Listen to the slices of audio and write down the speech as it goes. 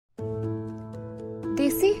They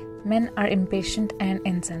say men are impatient and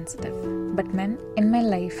insensitive, but men in my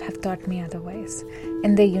life have taught me otherwise,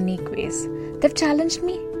 in their unique ways. They've challenged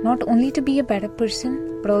me not only to be a better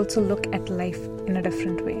person, but also look at life in a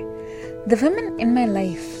different way. The women in my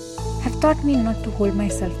life have taught me not to hold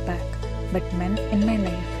myself back, but men in my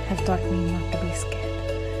life have taught me not to be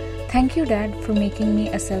scared. Thank you, Dad, for making me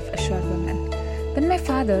a self-assured woman. When my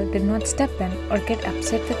father did not step in or get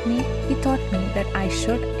upset with me, he taught me that I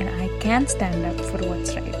should and I can stand up for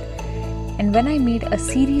what's right. And when I made a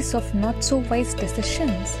series of not-so-wise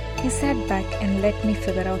decisions, he sat back and let me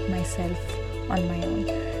figure out myself on my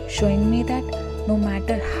own, showing me that no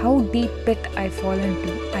matter how deep pit I fall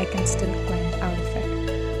into, I can still climb out of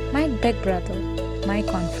it. My big brother, my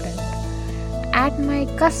confidant. At my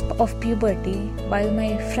cusp of puberty, while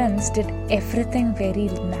my friends did everything very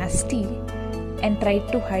nasty and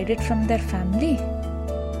tried to hide it from their family,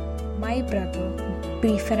 my brother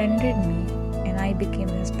befriended me and I became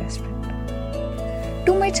his best friend.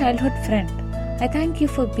 To my childhood friend, I thank you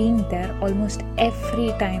for being there almost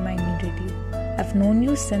every time I needed you. I've known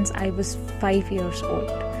you since I was 5 years old.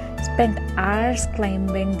 Spent hours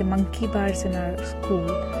climbing the monkey bars in our school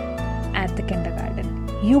at the kindergarten.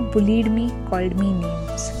 You bullied me, called me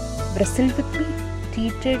names, wrestled with me,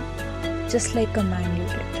 treated just like a man you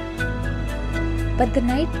did. But the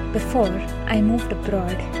night before I moved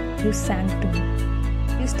abroad, you sang to me.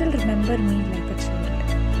 You still remember me like a child.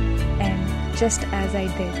 And just as I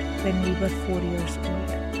did when we were 4 years old,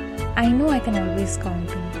 I know I can always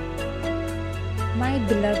count on you. My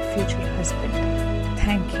beloved future husband,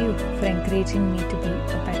 thank you for encouraging me to be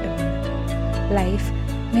a better woman. Life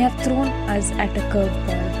may have thrown us at a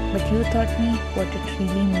curveball, but you taught me what it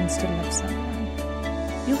really means to love someone.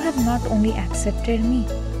 You have not only accepted me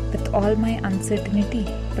with all my uncertainty,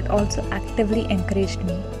 but also actively encouraged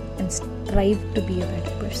me and strived to be a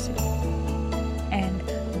better person.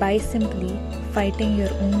 And by simply fighting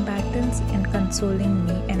your own battles and consoling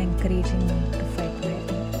me and encouraging me to fight my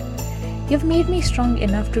own. You've made me strong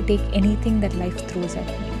enough to take anything that life throws at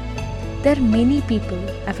me. There are many people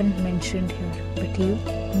I haven't mentioned here, but you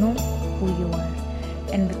know who you are.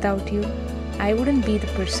 And without you, I wouldn't be the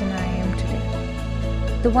person I am today.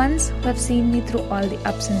 The ones who have seen me through all the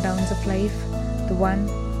ups and downs of life, the ones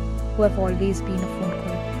who have always been a phone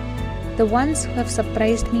call, the ones who have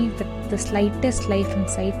surprised me with the slightest life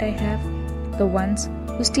insight I have, the ones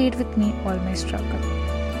who stayed with me all my struggle.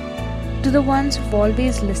 To the ones who are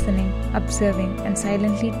always listening, observing and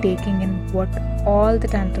silently taking in what all the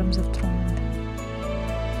tantrums have thrown in them.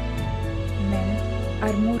 Men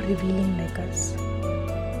are more revealing like us.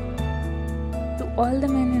 To all the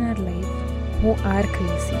men in our life who are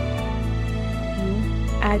crazy, you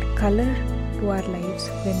add color to our lives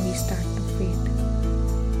when we start to fade.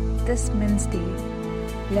 This Men's Day,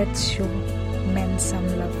 let's show men some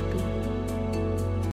love too.